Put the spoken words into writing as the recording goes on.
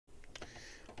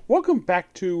Welcome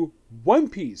back to One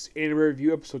Piece Anime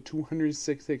Review episode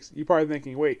 266. You're probably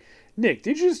thinking, wait, Nick,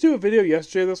 did you just do a video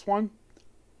yesterday this one?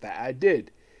 That I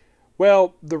did.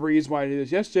 Well, the reason why I did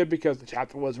this yesterday because the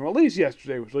chapter wasn't released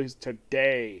yesterday. It was released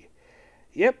today.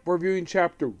 Yep, we're reviewing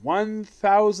chapter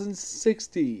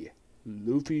 1060,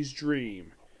 Luffy's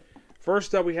Dream.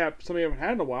 First up, we have something we haven't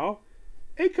had in a while.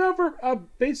 A cover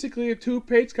of basically a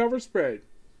two-page cover spread.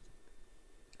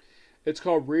 It's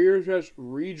called Reader's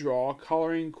Redraw,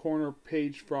 coloring corner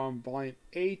page from volume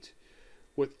 8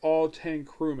 with all 10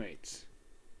 crewmates.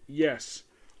 Yes,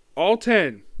 all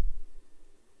 10,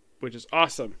 which is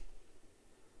awesome.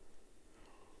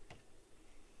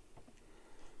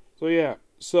 So yeah,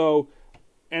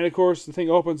 and of course the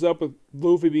thing opens up with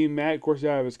Luffy being mad, of course,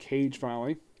 out of his cage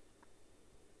finally.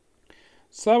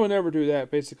 So I would never do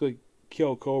that, basically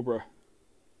kill Cobra.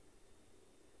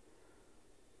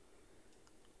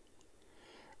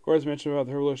 Of course, mentioned about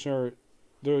the revolutionary,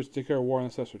 those declare war on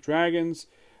the steps with dragons.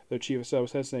 Their chief of staff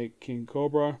assassinated King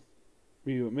Cobra.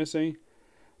 We went missing.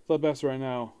 It's the best right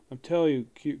now. I'm telling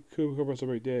you, Cobra's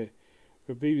already dead.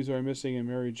 But babies are missing and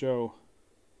Mary Joe.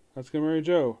 Let's go, Mary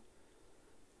Joe.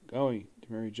 Going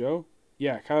to Mary Joe?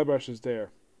 Yeah, Calabash is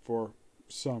there for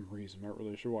some reason. Not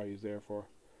really sure why he's there for.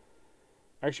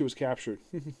 Actually, was captured.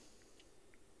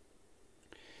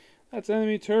 That's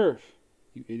enemy turf.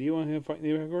 You idiot! Want him to fight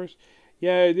the horse?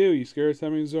 Yeah, I do. You scared of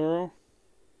something, Zoro?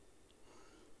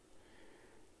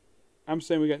 I'm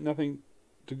saying we got nothing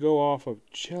to go off of.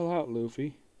 Chill out,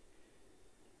 Luffy.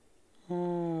 Ah, I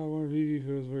wonder if Vivi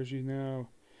feels where she's now.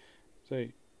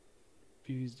 Say,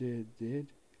 Vivi's dead. Dead?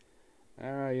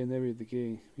 Ah, you'll never be the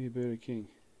king. Be a better king.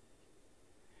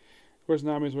 Of course,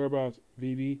 Nami's whereabouts.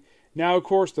 Vivi. Now, of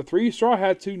course, the three Straw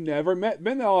Hats who never met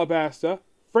Ben Alabasta,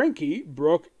 Frankie,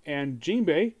 Brooke, and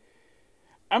Jinbei.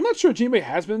 I'm not sure Jinbei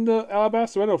has been to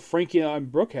Alabasta. I know Frankie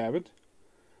and Brooke haven't.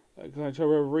 And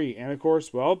of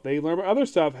course, well, they learned about other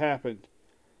stuff happened.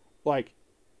 Like,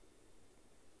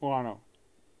 well, I don't know.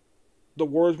 The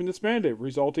war has been disbanded,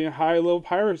 resulting in high-level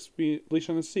pirates being unleashed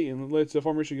on the sea, and led to the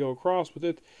formation to go across with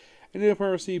it. And then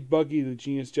upon receive Buggy, the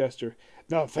genius jester.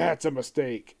 Now that's a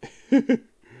mistake.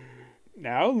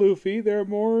 Now, Luffy, there are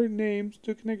more names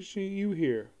to connection you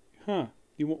here. Huh?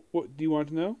 What do you want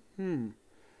to know?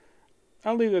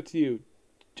 I'll leave that to you.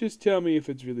 Just tell me if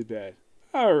it's really bad.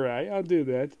 Alright, I'll do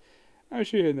that. I'm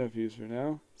sure you have enough use for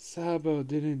now. Sabo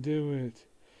didn't do it.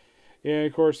 Yeah,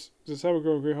 of course, the Sabo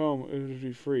girl will go home. It would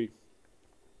be free.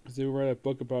 Because they will write a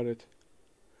book about it.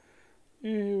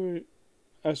 Yeah,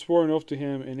 I swore an oath to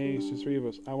him and names to three of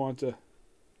us. I wanna...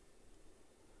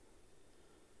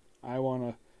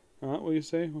 What do you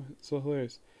say? It's so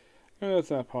hilarious. No,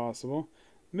 that's not possible.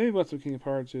 Maybe what some King of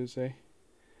Pirates would say.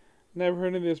 Never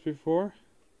heard of this before?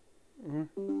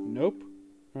 Nope.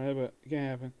 Alright, but it can't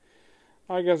happen.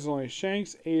 I guess it's only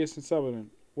Shanks, Ace, and Sabaton.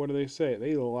 What do they say?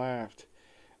 They laughed.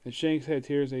 And Shanks had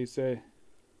tears and he said...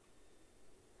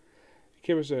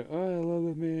 Kipper said, oh, I love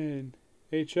the man.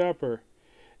 Hey, Chopper.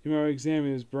 You might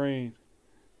examine his brain.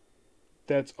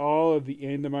 That's all of the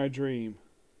end of my dream.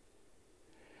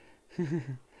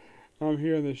 I'm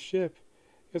here on the ship.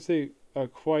 Guess they are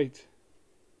quite...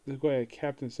 That's why a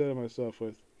captain said of myself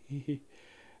with...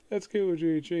 That's good with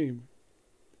your dream.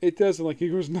 It doesn't like he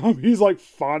goes numb. He's like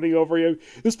fawning over him.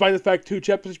 Despite the fact 2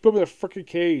 chapters put him in a freaking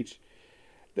cage.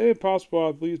 Then impossible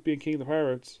at least being king of the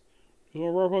pirates. So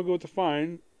we're going to go to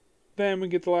find. Then we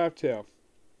get the laugh tale.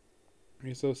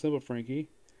 It's so simple, Frankie.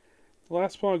 The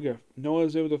last poneglyph. No one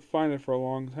was able to find it for a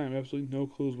long time. Absolutely no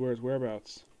clues where its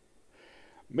whereabouts.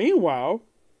 Meanwhile,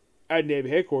 at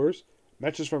Navy headquarters,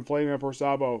 messages from Flaming Emperor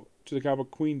Sabo to the Cabo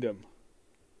Queendom.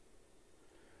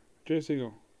 J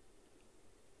signal.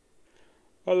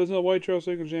 Oh, there's no white trail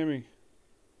signal jamming.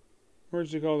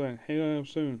 Emergency call then. Hang on up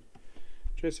soon.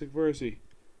 J signal, where is he?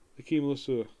 The key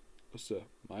Melissa. Melissa,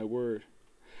 my word.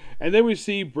 And then we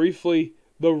see briefly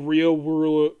the real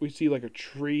world. We see like a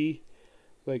tree.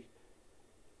 Like,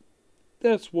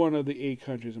 that's one of the 8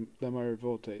 countries that might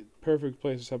revoltate. Perfect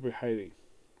place to stop hiding.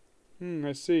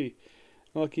 I see.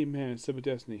 Lucky man, step of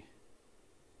destiny.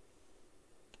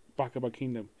 Bakaba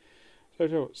Kingdom.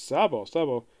 Sabo.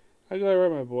 How did I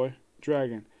write, my boy?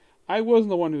 Dragon. I wasn't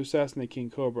the one who assassinated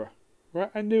King Cobra. Right?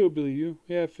 I knew it would believe you.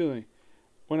 I had a feeling.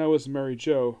 When I was Mary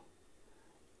Joe,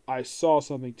 I saw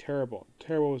something terrible.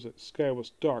 Terrible was it? The sky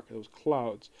was dark. There was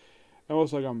clouds. It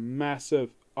was like a massive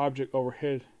object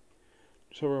overhead.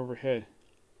 Just overhead.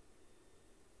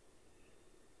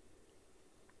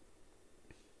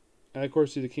 And of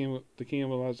course, see the king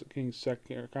allows the king's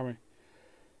second coming.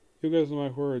 You guys know my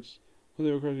words. When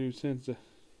they require you sends to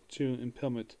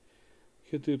impalement.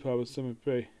 Kill the pub with some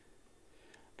prey.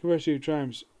 Congratulate your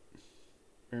triumphs.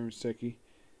 Aramiseki.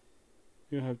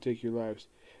 You don't have to take your lives.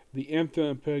 The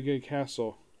Amtha and Pega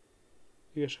Castle.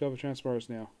 You guys should cover transporters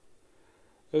now.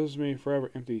 This was made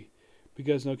forever empty.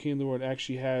 Because no king in the world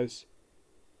actually has.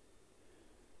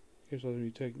 Here's what you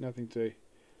take nothing today.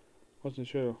 What's in the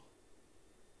shadow?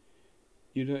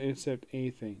 You don't accept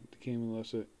anything. The king of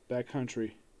Melissa. That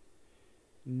country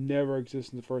never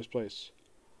existed in the first place.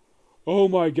 Oh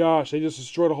my gosh, they just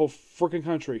destroyed a whole freaking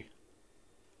country.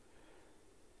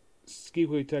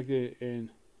 Skippily detected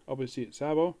in open sea at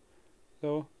Sabo.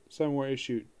 So, some were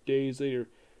issued. Days later,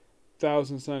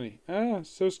 thousands sunny.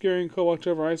 So scary and cold walked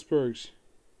over icebergs.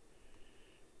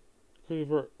 Looking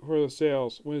for the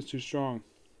sails. Wind is too strong.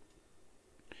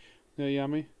 No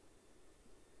yummy?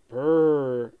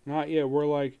 Brrr. Not yet. We're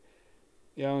like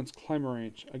the island's climate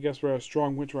range. I guess we're a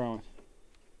strong winter island.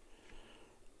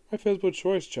 My physical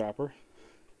choice, Chopper.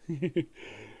 With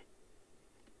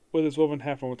its woven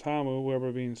half from Watamu,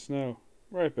 wherever being snow.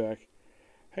 Right back.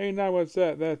 Hey, now what's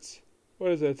that?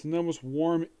 What is that? It's an almost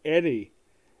warm eddy.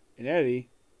 An eddy?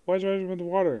 Why is it rising from the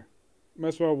water?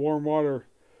 Mess about warm water.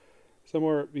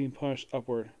 Somewhere being punched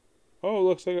upward. Oh, it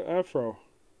looks like an afro.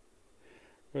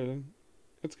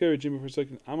 Let's go with Jimmy for a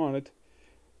second. I'm on it.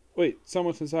 Wait,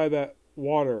 someone's inside that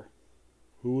water.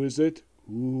 Who is it?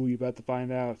 Ooh, you about to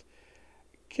find out.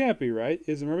 Can't be right,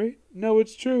 is it, mermaid? No,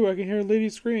 it's true. I can hear lady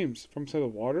screams from inside the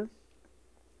water.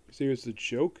 Serious, a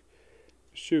joke?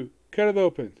 Shoot, cut it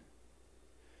open.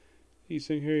 He's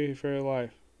sitting here for your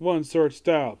life. One sword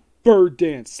style. Bird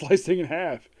dance, slicing in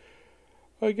half.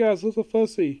 Oh, guys, little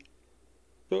fussy.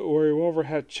 Don't worry, Wolver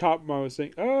had chopped mom was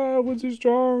saying, what's too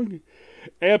strong?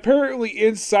 And apparently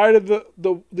inside of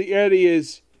the eddy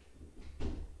is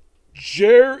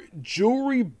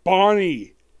Jewelry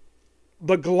Bonnie,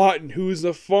 the glutton, who's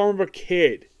the form of a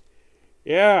kid.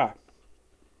 Yeah.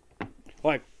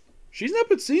 Like, she's not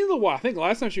been seen in a while. I think the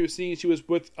last time she was seen, she was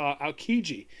with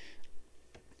Aokiji.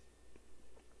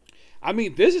 I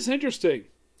mean, this is interesting.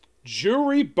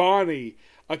 Jewelry Bonnie,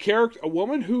 a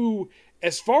woman who,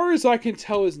 as far as I can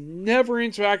tell, has never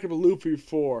interacted with Luffy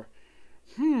before.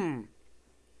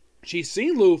 She's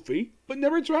seen Luffy, but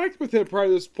never interacted with him prior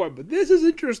to this point. But this is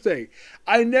interesting.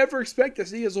 I never expect to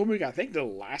see his woman. I think the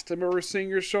last time I ever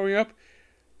seen her showing up,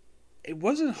 it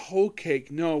wasn't Whole Cake.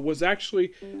 No, it was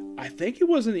actually, I think it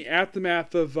was in the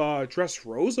aftermath of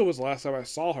Dressrosa was the last time I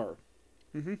saw her.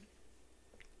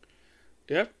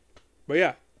 Yep. But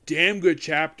yeah, damn good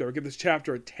chapter. I give this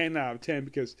chapter a 10 out of 10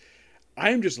 because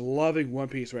I am just loving One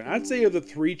Piece right now. I'd say of the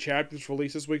 3 chapters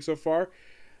released this week so far,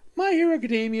 My Hero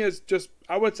Academia is just,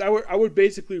 I would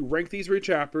basically rank these 3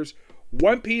 chapters.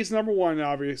 One Piece number 1,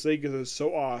 obviously, because it's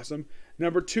so awesome.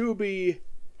 Number 2 would be,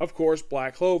 of course,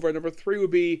 Black Clover. Number 3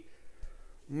 would be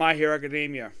My Hero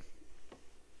Academia.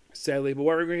 Sadly, but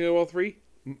what are we going to go all 3?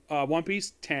 One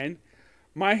Piece, 10.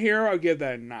 My Hero, I'll give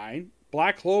that a 9.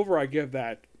 Black Clover, I give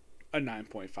that a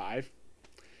 9.5.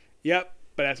 Yep,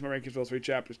 but that's my rankings for those 3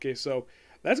 chapters. Okay, so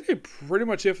that's going to be pretty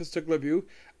much it for this particular review.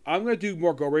 I'm going to do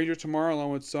more Go Ranger tomorrow,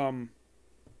 along with some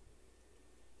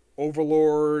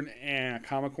Overlord and a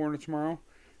Comic Corner tomorrow.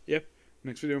 Yep,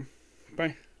 next video.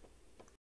 Bye.